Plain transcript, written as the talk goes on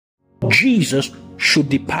Jesus should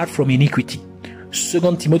depart from iniquity.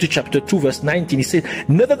 2 Timothy chapter 2 verse 19, he says,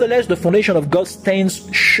 nevertheless the foundation of God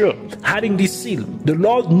stands sure, having this seal, the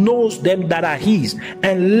Lord knows them that are his,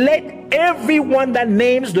 and let everyone that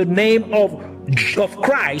names the name of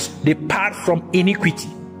Christ depart from iniquity.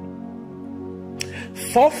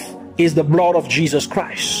 Fourth is the blood of Jesus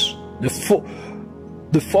Christ. The fourth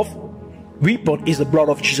weapon is the blood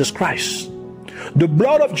of Jesus Christ. The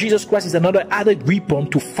blood of Jesus Christ is another added weapon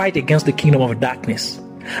to fight against the kingdom of darkness.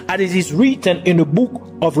 As it is written in the book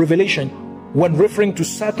of Revelation, when referring to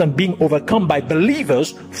Satan being overcome by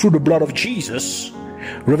believers through the blood of Jesus,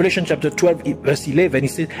 Revelation chapter 12 verse 11, it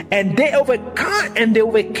says, and they overcame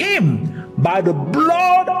by the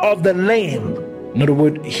blood of the Lamb. In other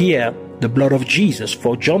words, here, the blood of Jesus.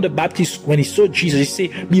 For John the Baptist, when he saw Jesus, he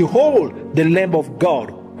said, behold, the Lamb of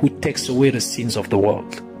God who takes away the sins of the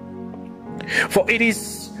world. For it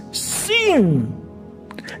is sin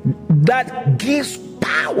that gives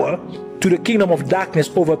power to the kingdom of darkness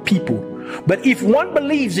over people. But if one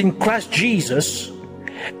believes in Christ Jesus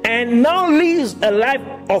and now lives a life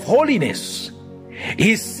of holiness,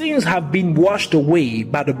 his sins have been washed away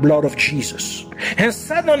by the blood of Jesus. And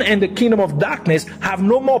Satan and the kingdom of darkness have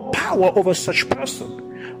no more power over such person.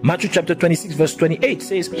 Matthew chapter 26 verse 28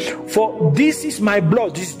 says, for this is my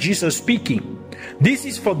blood, this is Jesus speaking, this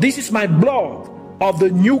is my blood of the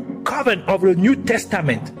new covenant, of the New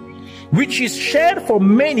Testament, which is shed for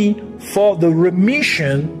many for the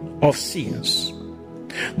remission of sins.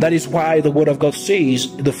 That is why the word of God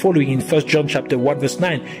says the following in 1 John chapter 1 verse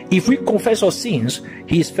 9, if we confess our sins,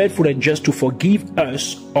 he is faithful and just to forgive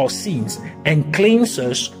us our sins and cleanse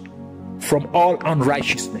us from all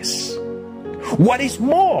unrighteousness. What is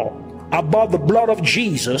more about the blood of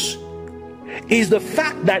Jesus is the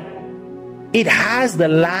fact that it has the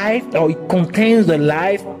life, or it contains the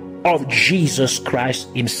life of Jesus Christ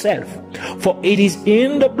himself. For it is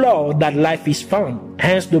in the blood that life is found.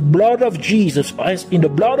 Hence the blood of Jesus, in the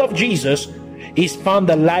blood of Jesus is found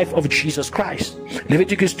the life of Jesus Christ.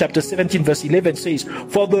 Leviticus chapter 17 verse 11 says,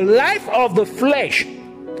 for the life of the flesh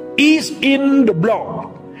is in the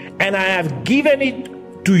blood, and I have given it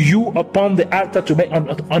to you upon the altar to make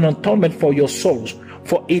an atonement for your souls.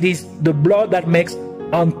 For it is the blood that makes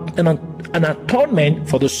an atonement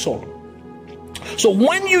for the soul. So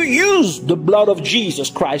when you use the blood of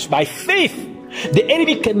Jesus Christ by faith, the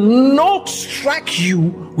enemy cannot strike you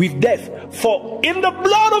with death. For in the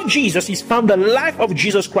blood of Jesus is found the life of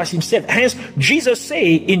Jesus Christ himself. Hence, Jesus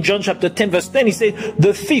say in John chapter 10 verse 10, he said,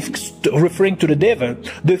 the thief, referring to the devil,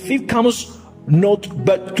 the thief comes not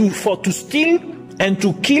but to steal and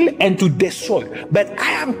to kill and to destroy. But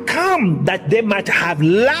I am come that they might have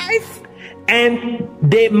life, and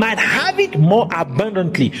they might have it more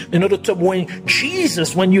abundantly. In other terms, when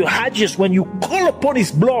you call upon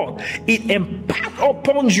his blood, it imparts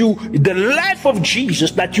upon you the life of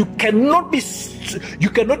Jesus, that you cannot be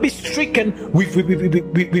stricken with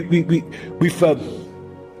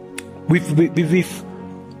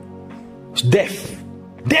death.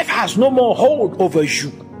 Death has no more hold over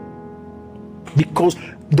you, because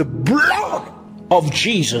the blood of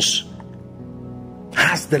Jesus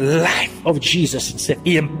has the life of Jesus itself.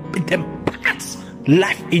 It imparts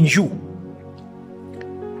life in you.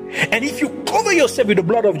 And if you cover yourself with the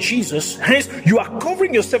blood of Jesus, hence you are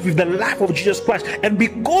covering yourself with the life of Jesus Christ. And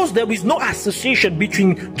because there is no association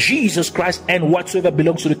between Jesus Christ and whatsoever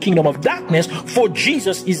belongs to the kingdom of darkness, for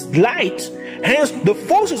Jesus is light, hence the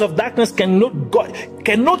forces of darkness cannot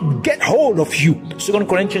get hold of you. 2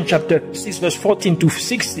 Corinthians chapter 6 verse 14 to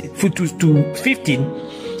 16 to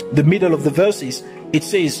 15, the middle of the verses, it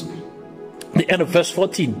says, the end of verse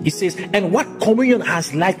 14, it says, and what communion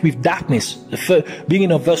has light with darkness? The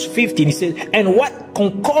beginning of verse 15, it says, and what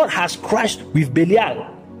concord has Christ with Belial?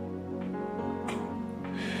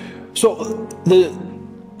 So the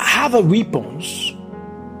other weapons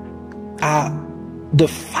are the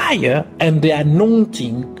fire and the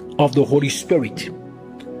anointing of the Holy Spirit.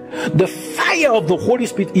 The fire of the Holy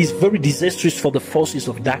Spirit is very disastrous for the forces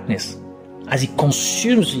of darkness, as it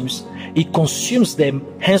consumes them.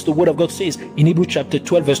 Hence the word of God says in Hebrews chapter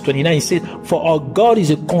 12 verse 29, it says, for our God is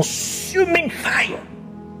a consuming fire.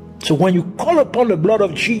 So when you call upon the blood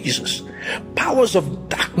of Jesus, powers of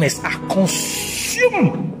darkness are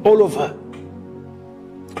consumed all over.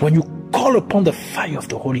 When you call upon the fire of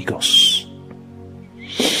the Holy Ghost,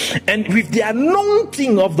 and with the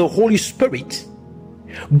anointing of the Holy Spirit,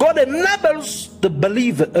 God enables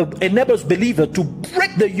believer to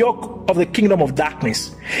break the yoke of the kingdom of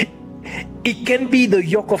darkness. It can be the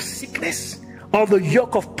yoke of sickness, or the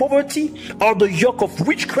yoke of poverty, or the yoke of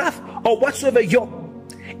witchcraft, or whatsoever yoke.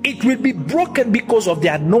 It will be broken because of the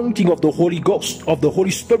anointing of the Holy Ghost, of the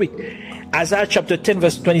Holy Spirit. Isaiah chapter 10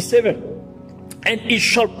 verse 27. And it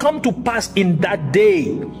shall come to pass in that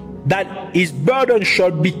day that his burden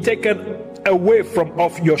shall be taken away from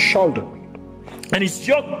off your shoulder, and his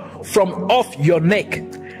yoke from off your neck,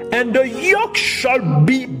 and the yoke shall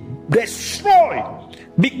be destroyed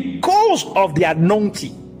because of the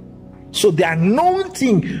anointing. So the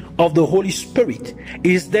anointing of the Holy Spirit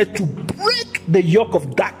is there to break the yoke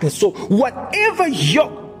of darkness. So whatever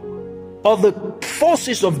yoke of the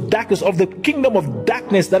forces of darkness, of the kingdom of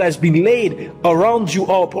darkness that has been laid around you,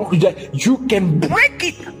 or you can break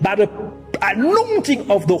it by the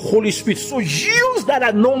anointing of the Holy Spirit. So use that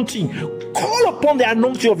anointing, call upon the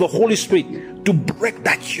anointing of the Holy Spirit to break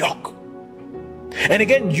that yoke. And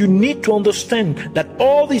again, you need to understand that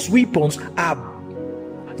all these weapons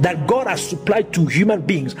that God has supplied to human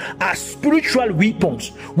beings are spiritual weapons,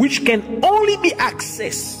 which can only be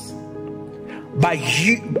accessed by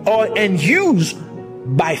you and used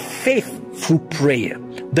by faith through prayer.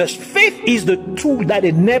 Thus, faith is the tool that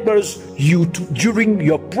enables you to, during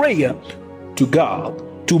your prayer to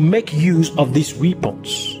God, to make use of these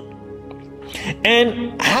weapons.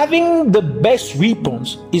 And having the best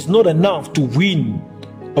weapons is not enough to win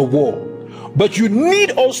a war, but you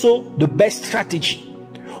need also the best strategy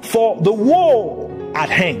for the war at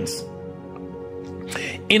hand.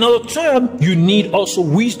 In other terms, you need also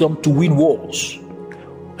wisdom to win wars.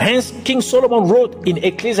 Hence, King Solomon wrote in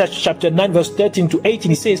Ecclesiastes chapter 9 verse 13 to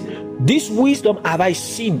 18, he says, "This wisdom have I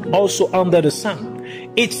seen also under the sun.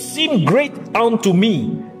 It seemed great unto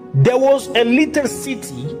me. There was a little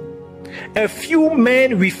city, a few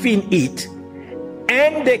men within it,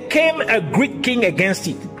 and there came a great king against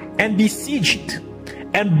it, and besieged it,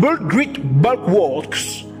 and built great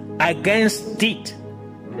bulwarks against it.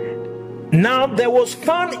 Now there was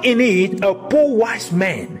found in it a poor wise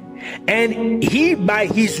man, and he by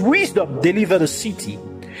his wisdom delivered the city.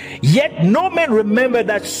 Yet no man remembered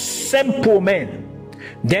that same poor man.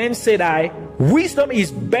 Then said I, wisdom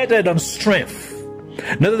is better than strength.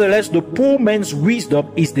 Nevertheless, the poor man's wisdom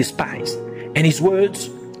is despised, and his words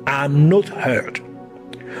are not heard.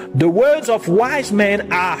 The words of wise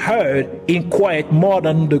men are heard in quiet more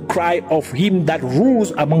than the cry of him that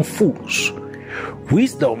rules among fools.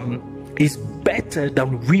 Wisdom is better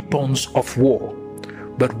than weapons of war,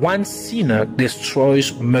 but one sinner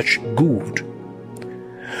destroys much good."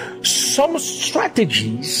 Some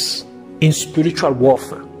strategies in spiritual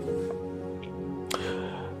warfare.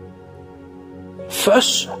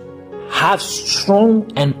 First, have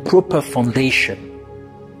strong and proper foundation.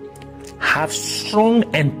 Have strong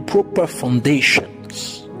and proper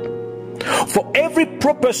foundations. For every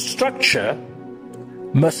proper structure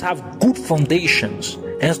must have good foundations.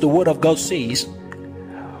 As the word of God says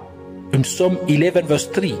in Psalm 11 verse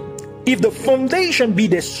 3, "If the foundation be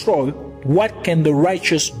destroyed, what can the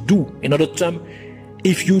righteous do?" In other terms,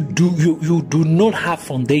 if you do not have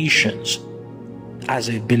foundations as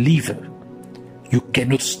a believer, you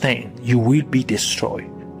cannot stand. You will be destroyed.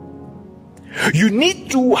 You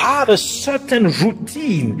need to have a certain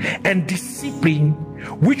routine and discipline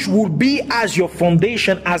which will be as your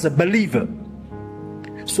foundation as a believer.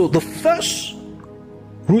 So the first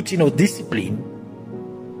routine or discipline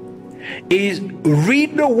is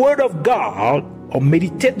read the word of God or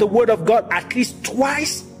meditate the word of God at least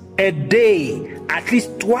twice a day. At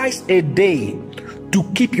least twice a day, to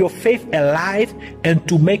keep your faith alive and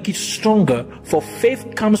to make it stronger. For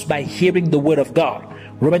faith comes by hearing the word of God.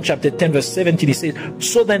 Romans chapter 10 verse 17, it says,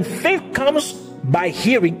 "So then faith comes by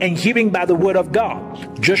hearing, and hearing by the word of God."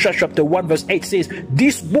 Joshua chapter 1 verse 8 says,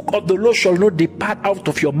 "This book of the law shall not depart out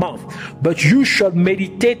of your mouth, but you shall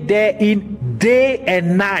meditate therein day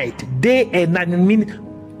and night." Day and night, I mean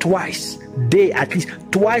twice, day, at least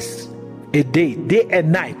twice a day, day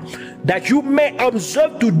and night, "that you may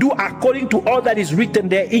observe to do according to all that is written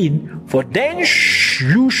therein, for then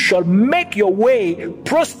you shall make your way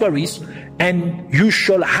prosperous, and you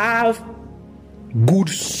shall have good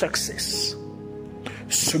success."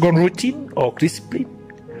 Second routine or discipline,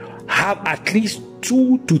 have at least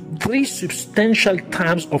 2 to 3 substantial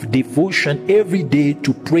times of devotion every day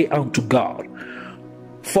to pray unto God.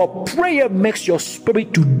 For prayer makes your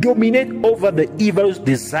spirit to dominate over the evil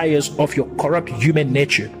desires of your corrupt human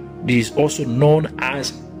nature. This is also known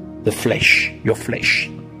as the flesh, your flesh.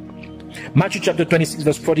 Matthew chapter 26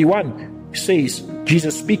 verse 41 says,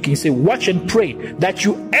 Jesus speaking, say, "Watch and pray that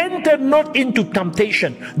you enter not into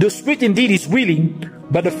temptation. The spirit indeed is willing,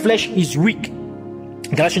 but the flesh is weak."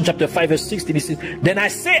 Galatians chapter 5 verse 16, it says, "Then I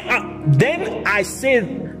say,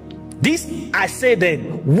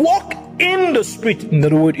 walk in the Spirit, in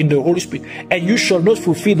other words, in the Holy Spirit, and you shall not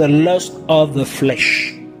fulfill the lust of the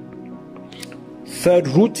flesh. Third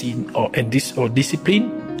routine or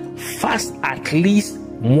discipline, fast at least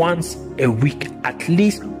once a week. At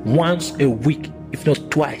least once a week, if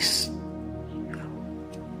not twice.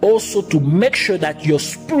 Also to make sure that your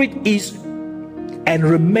spirit is and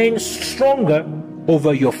remains stronger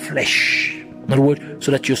over your flesh. In other words,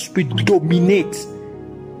 so that your spirit dominates,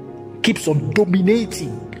 keeps on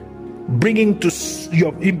dominating, bringing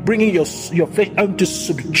your flesh unto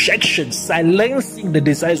subjection, silencing the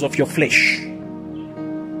desires of your flesh.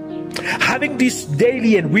 Having this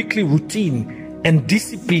daily and weekly routine and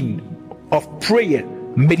discipline of prayer,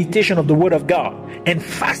 meditation of the Word of God, and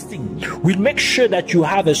fasting will make sure that you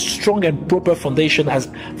have a strong and proper foundation as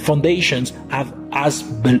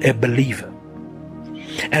a believer.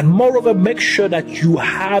 And moreover, make sure that you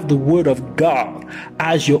have the Word of God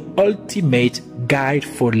as your ultimate guide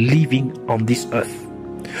for living on this earth,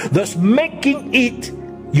 thus making it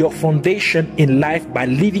your foundation in life by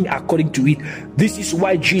living according to it. This is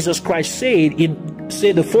why Jesus Christ said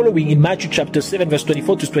the following in Matthew chapter 7 verse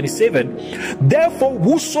 24 to 27. Therefore,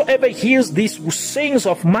 whosoever hears these sayings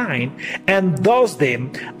of mine and does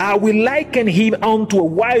them, I will liken him unto a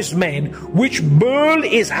wise man which built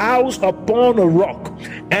his house upon a rock.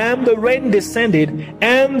 And the rain descended,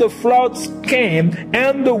 and the floods came,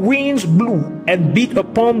 and the winds blew and beat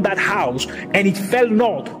upon that house, and it fell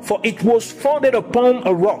not, for it was founded upon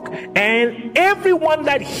a rock. And everyone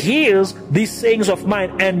that hears these sayings of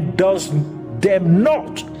mine and does them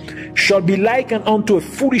not shall be likened unto a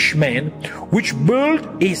foolish man which built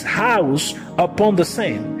his house upon the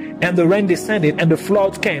sand. And the rain descended, and the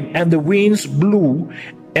flood came, and the winds blew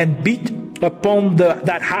and beat upon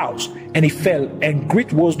that house, and it fell, and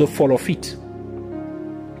great was the fall of it.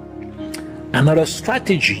 Another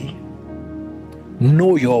strategy: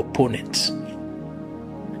 know your opponent.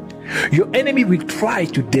 Your enemy will try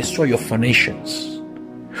to destroy your foundations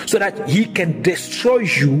so that he can destroy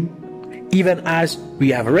you, even as we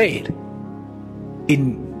have read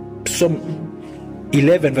in Psalm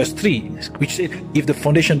 11 verse 3, which says, if the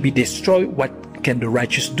foundation be destroyed, what can the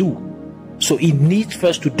righteous do? So he needs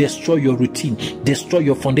first to destroy your routine, destroy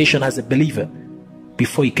your foundation as a believer,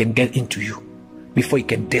 before he can get into you, before he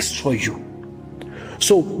can destroy you.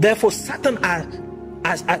 So therefore, Satan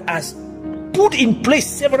has put in place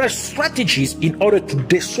several strategies in order to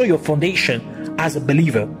destroy your foundation as a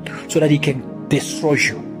believer, so that he can destroy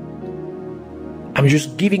you. I'm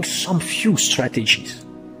just giving some few strategies.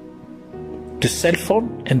 The cell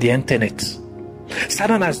phone and the internet.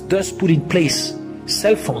 Satan has thus put in place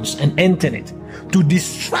cell phones and internet to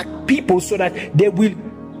distract people so that they will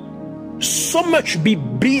so much be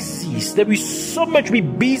busy. They will so much be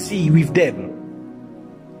busy with them,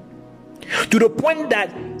 to the point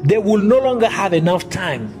that they will no longer have enough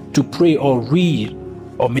time to pray or read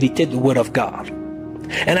or meditate the Word of God.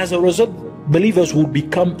 And as a result, believers will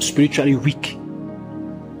become spiritually weak.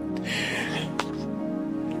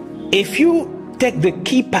 If you take the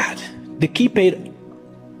keypad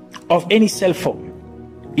of any cell phone,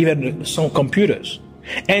 even some computers,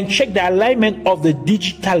 and check the alignment of the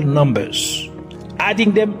digital numbers,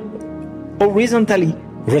 adding them horizontally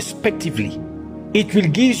respectively, it will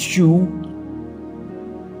give you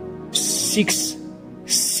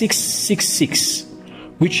 6666,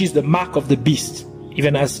 which is the mark of the beast,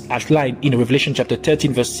 even as outlined in Revelation chapter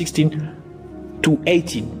 13 verse 16 to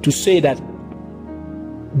 18, to say that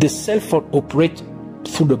the cell phone operates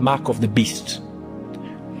through the mark of the beast.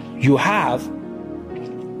 You have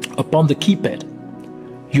upon the keypad,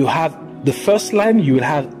 you have the first line, you will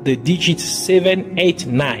have the digits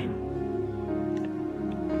 789,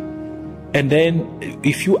 and then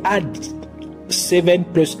if you add 7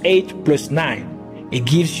 plus 8 plus 9, it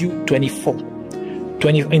gives you 24.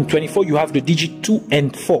 In 24 you have the digit 2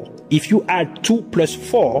 and 4. If you add 2 plus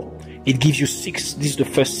 4, it gives you 6. This is the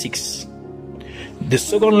first 6. The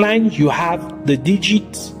second line, you have the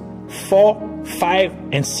digits 4, 5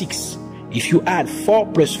 and 6. If you add 4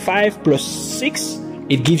 plus 5 plus 6,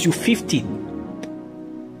 it gives you 15.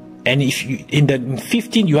 And if you in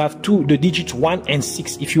 15 you have the digits 1 and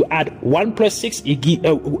 6. If you add 1 plus 6,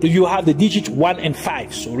 you have the digits 1 and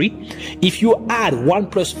 5. Sorry. If you add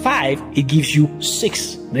 1 plus 5, it gives you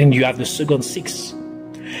 6. Then you have the second 6.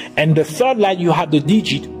 And the third line, you have the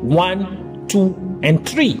digit 1, 2 and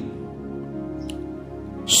 3.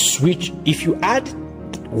 Which if you add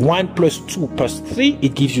 1 plus 2 plus 3,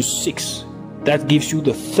 it gives you 6. That gives you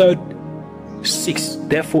the third 6.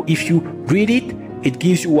 Therefore, if you read it, it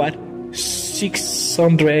gives you what?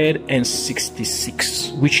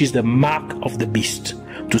 666, which is the mark of the beast,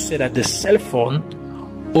 to say that the cell phone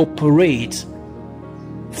operates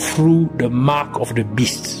through the mark of the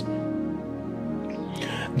beast.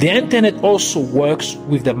 The internet also works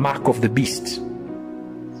with the mark of the beast.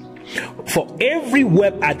 For every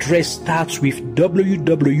web address starts with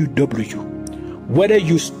www. Whether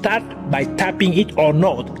you start by typing it or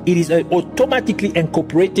not, it is automatically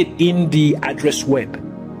incorporated in the address web.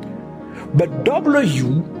 But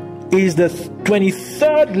W is the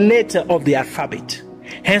 23rd letter of the alphabet.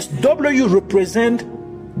 Hence, W represents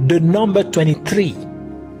the number 23.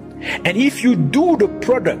 And if you do the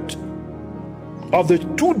product of the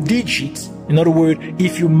two digits, in other words,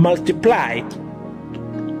 if you multiply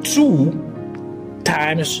 2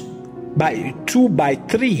 by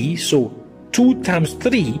 3, so 2 times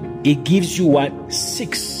 3, it gives you what?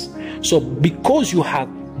 6. So because you have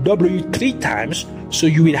W 3 times, so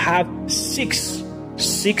you will have 6,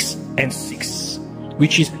 6 and 6,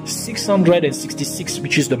 which is 666,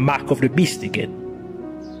 which is the mark of the beast again.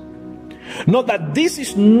 Note that this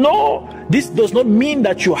does not mean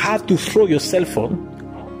that you have to throw your cell phone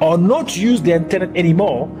or not use the internet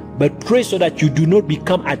anymore, but pray so that you do not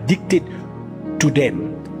become addicted to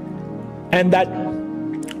them, and that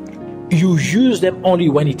you use them only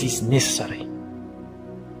when it is necessary.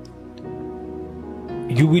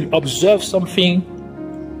 You will observe something.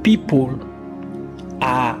 People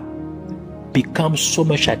are become so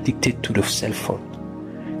much addicted to the cell phone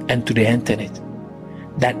and to the internet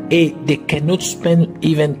that they cannot spend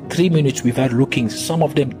even 3 minutes without looking, some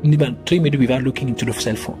of them even 3 minutes without looking into the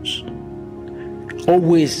cell phones.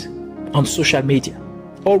 Always on social media,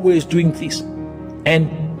 always doing this, and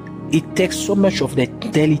it takes so much of their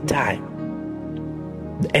daily time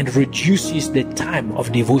and reduces the time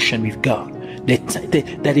of devotion with God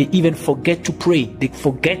that they even forget to pray. They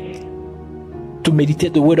forget to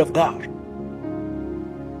meditate the word of God.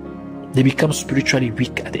 They become spiritually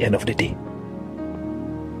weak at the end of the day.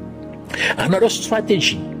 Another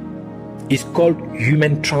strategy is called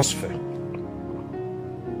human transfer.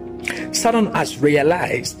 Satan has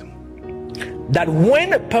realized that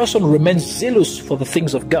when a person remains zealous for the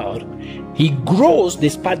things of God, he grows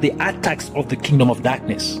despite the attacks of the kingdom of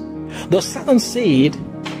darkness. Thus Satan said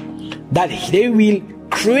that they will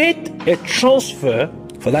create a transfer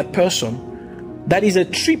for that person that is a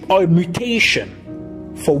trip or a mutation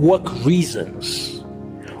for work reasons.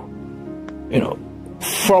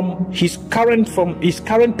 From his current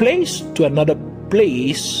place to another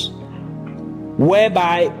place,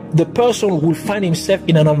 whereby the person will find himself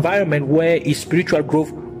in an environment where his spiritual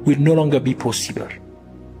growth will no longer be possible.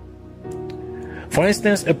 For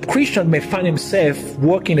instance, a Christian may find himself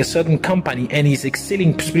working in a certain company and he's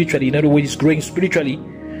excelling spiritually. In other words, he's growing spiritually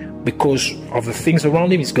because of the things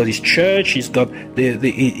around him. He's got his church, he's got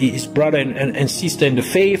his brother and sister in the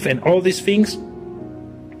faith and all these things.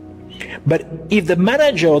 But if the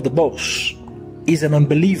manager or the boss is an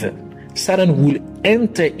unbeliever, Satan will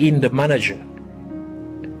enter in the manager,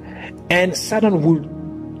 and Satan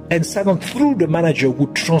through the manager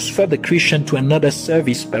would transfer the Christian to another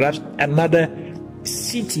service, perhaps another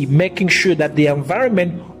city, making sure that the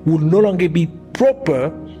environment will no longer be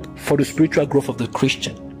proper for the spiritual growth of the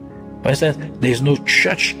Christian. For instance, there is no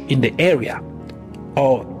church in the area,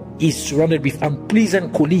 or is surrounded with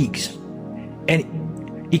unpleasant colleagues, and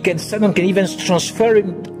Satan can even transfer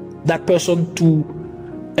that person to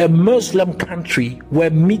a Muslim country where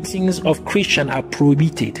meetings of Christians are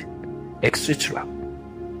prohibited, etc.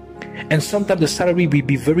 And sometimes the salary will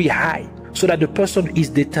be very high, so that the person is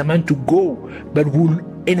determined to go, but will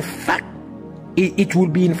in fact, it will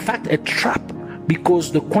be in fact a trap,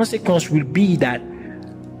 because the consequence will be that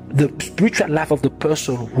the spiritual life of the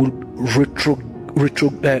person will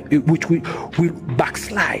will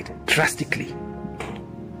backslide drastically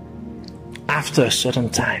after a certain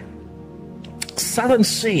time. Satan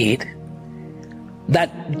said that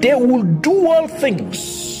they will do all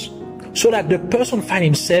things so that the person find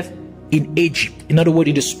himself in Egypt. In other words,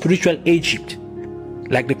 in the spiritual Egypt,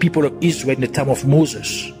 like the people of Israel in the time of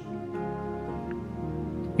Moses,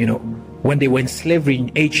 when they were in slavery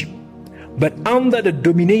in Egypt, but under the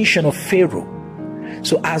domination of Pharaoh.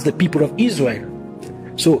 So as the people of Israel,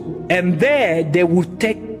 and there they will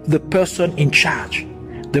take the person in charge.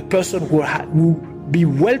 The person will be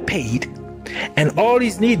well paid, and all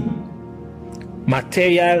his need,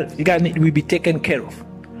 material, will be taken care of.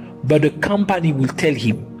 But the company will tell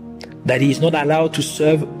him that he is not allowed to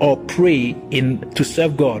serve or pray to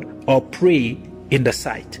serve God or pray in the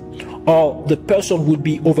site. Or the person will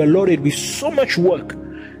be overloaded with so much work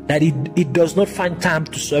that it does not find time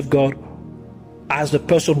to serve God, as the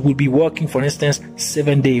person will be working, for instance,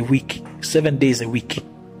 7 days a week.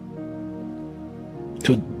 To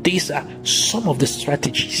So these are some of the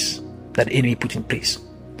strategies that the enemy put in place.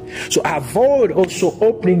 So avoid also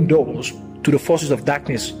opening doors to the forces of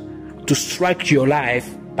darkness to strike your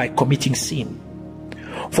life by committing sin.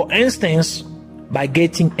 For instance, by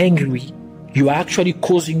getting angry, you are actually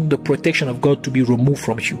causing the protection of God to be removed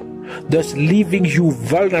from you, thus leaving you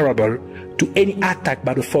vulnerable to any attack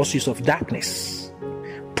by the forces of darkness.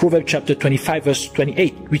 Proverbs chapter 25 verse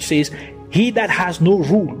 28, which says, "He that has no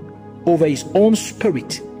rule over his own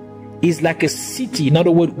spirit is like a city," in other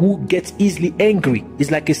words, who gets easily angry is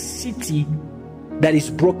like a city that is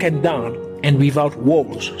broken down and without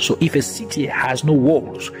walls. So if a city has no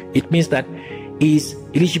walls, it means that it is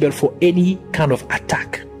eligible for any kind of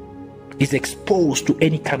attack, is exposed to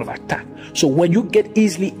any kind of attack. So when you get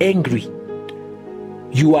easily angry,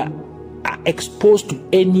 you are exposed to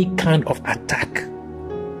any kind of attack.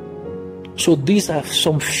 So these are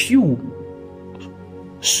some few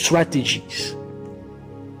strategies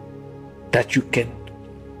that you can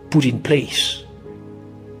put in place.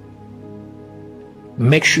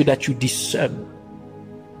 Make sure that you discern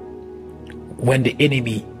when the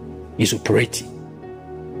enemy is operating.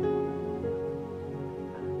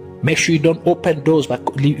 Make sure you don't open doors by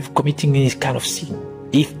committing any kind of sin.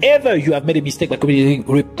 If ever you have made a mistake by committing,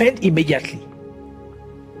 repent immediately.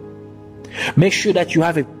 Make sure that you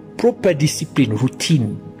have a proper discipline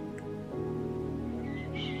routine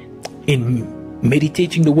in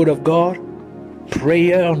meditating the word of God,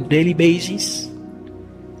 prayer on daily basis,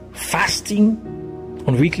 fasting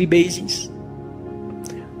on weekly basis.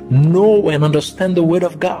 Know and understand the word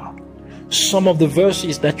of God. Some of the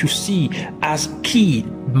verses that you see as key,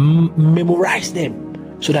 memorize them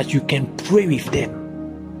so that you can pray with them.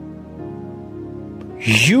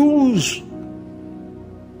 Use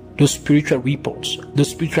those spiritual weapons, the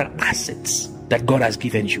spiritual assets that God has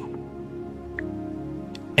given you,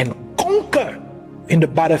 and conquer in the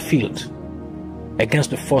battlefield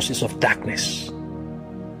against the forces of darkness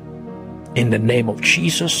in the name of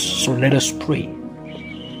Jesus. So let us pray.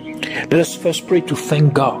 Let us first pray to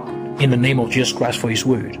thank God in the name of Jesus Christ for his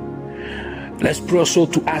word. Let's pray also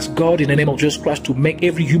to ask God in the name of Jesus Christ to make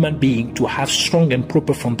every human being to have strong and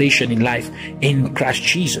proper foundation in life in Christ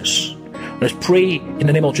Jesus. Let's pray in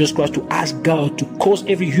the name of Jesus Christ to ask God to cause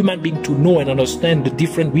every human being to know and understand the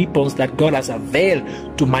different weapons that God has availed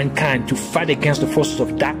to mankind to fight against the forces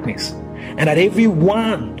of darkness, and that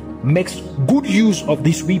everyone makes good use of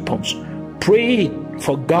these weapons. Pray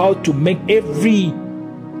for God to make every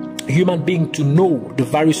human being to know the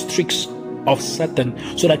various tricks of Satan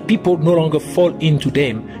so that people no longer fall into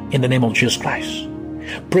them in the name of Jesus Christ.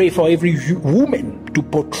 Pray for every woman to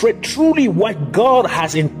portray truly what God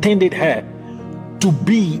has intended her to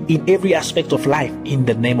be in every aspect of life in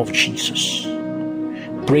the name of Jesus.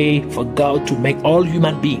 Pray for God to make all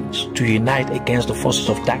human beings to unite against the forces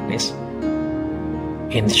of darkness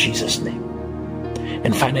in Jesus' name.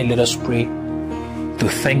 And finally, let us pray to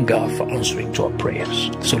thank God for answering to our prayers.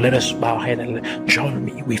 So let us bow our head and join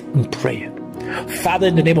me in prayer. Father,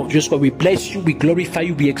 in the name of Jesus, we bless you, we glorify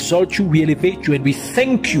you, we exalt you, we elevate you, and we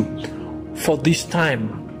thank you for this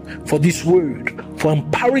time, for this word, for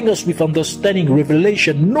empowering us with understanding,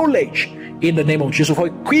 revelation, knowledge in the name of Jesus, for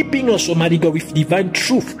equipping us, Almighty God, with divine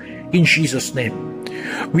truth in Jesus' name.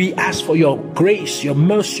 We ask for your grace, your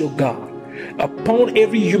mercy, O God, upon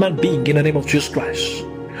every human being in the name of Jesus Christ.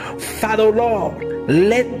 Father, Lord,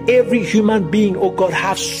 let every human being, oh God,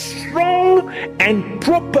 have strong and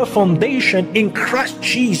proper foundation in Christ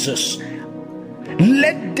Jesus.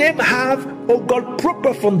 Let them have, oh God,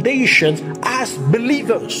 proper foundations as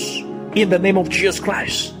believers in the name of Jesus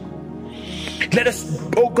Christ. Let us,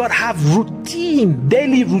 oh God, have routine,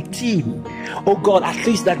 daily routine, oh God, at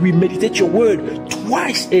least that we meditate your word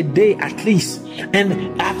twice a day at least,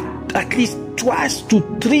 and at least twice to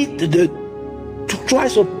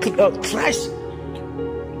thrice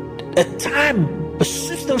a time, a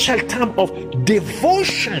substantial time of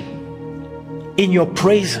devotion in your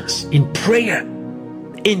presence, in prayer,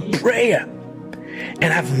 and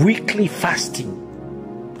have weekly fasting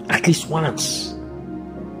at least once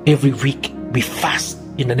every week. We fast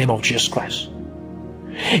in the name of Jesus Christ.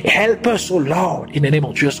 Help us, oh Lord, in the name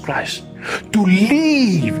of Jesus Christ, to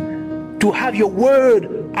live, to have your word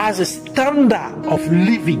as a standard of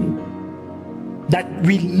living, that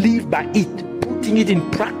we live by it, putting it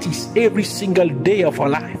in practice every single day of our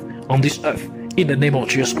life on this earth in the name of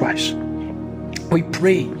Jesus Christ. We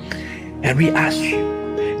pray and we ask you,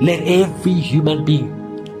 let every human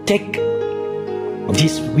being take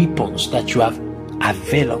these weapons that you have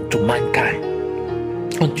availed unto mankind,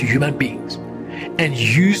 unto human beings, and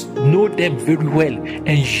know them very well,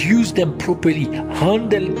 and use them properly.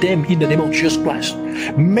 Handle them in the name of Jesus Christ.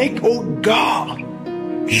 Make, oh God,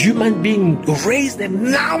 human being, raise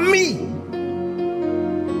them now, me,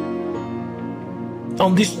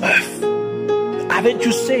 on this earth. Haven't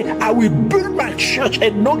you said, I will build my church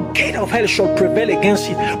and no gate of hell shall prevail against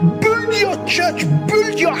it? Build your church,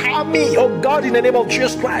 build your army, oh God, in the name of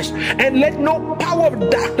Jesus Christ. And let no power of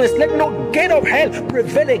darkness, let no gate of hell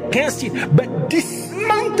prevail against it. But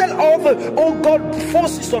dismantle all the, oh God,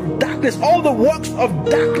 forces of darkness, all the works of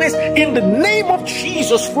darkness in the name of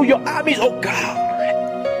Jesus through your armies, oh God.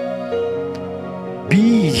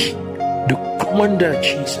 Be the commander,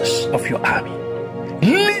 Jesus, of your army.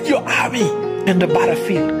 Lead your army in the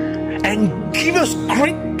battlefield and give us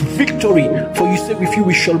great victory. For you say, with you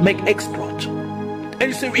we shall make exploit. And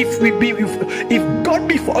you say, if God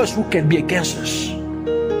be for us, who can be against us?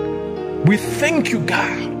 We thank you,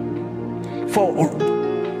 God, for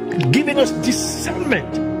giving us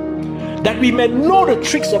discernment, that we may know the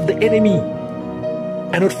tricks of the enemy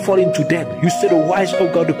and not fall into them. You said, the wise, oh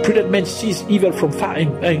God, the prudent man sees evil from far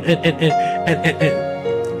and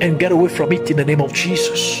get away from it in the name of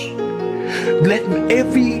Jesus. Let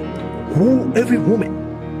every woman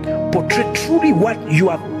portray truly what you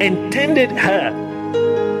have intended her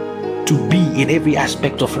to be in every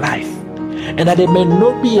aspect of life, and that they may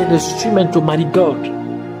not be an instrument to mighty God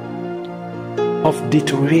of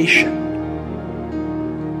deterioration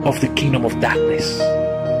of the kingdom of darkness.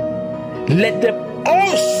 Let them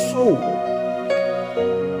also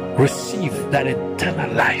receive that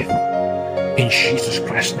eternal life in Jesus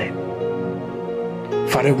Christ's name.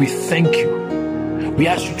 Father, we thank you. We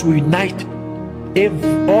ask you to unite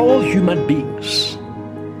all human beings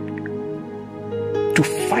to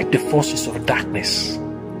fight the forces of darkness.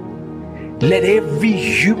 Let every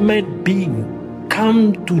human being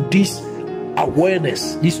come to this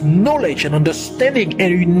awareness, this knowledge and understanding,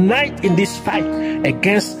 and unite in this fight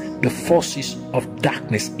against the forces of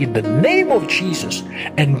darkness in the name of Jesus,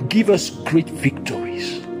 and give us great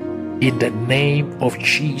victories. In the name of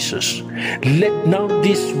Jesus, let now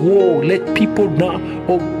this war, let people now,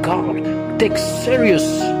 oh God, take serious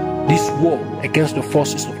this war against the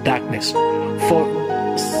forces of darkness. For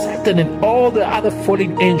Satan and all the other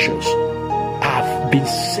fallen angels have been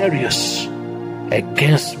serious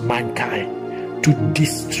against mankind, to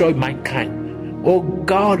destroy mankind. Oh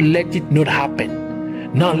God, let it not happen.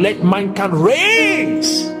 Now let mankind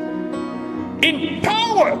rise in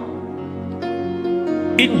power,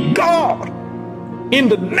 in God, in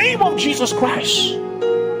the name of Jesus Christ,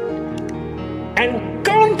 and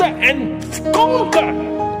counter and conquer.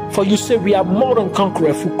 For you say we are more than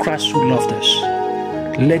conquerors through Christ who loved us.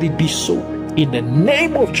 Let it be so in the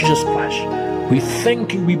name of Jesus Christ. We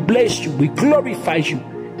thank you, we bless you, we glorify you.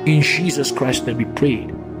 In Jesus Christ that we pray.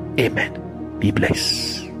 Amen. Be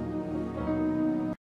blessed.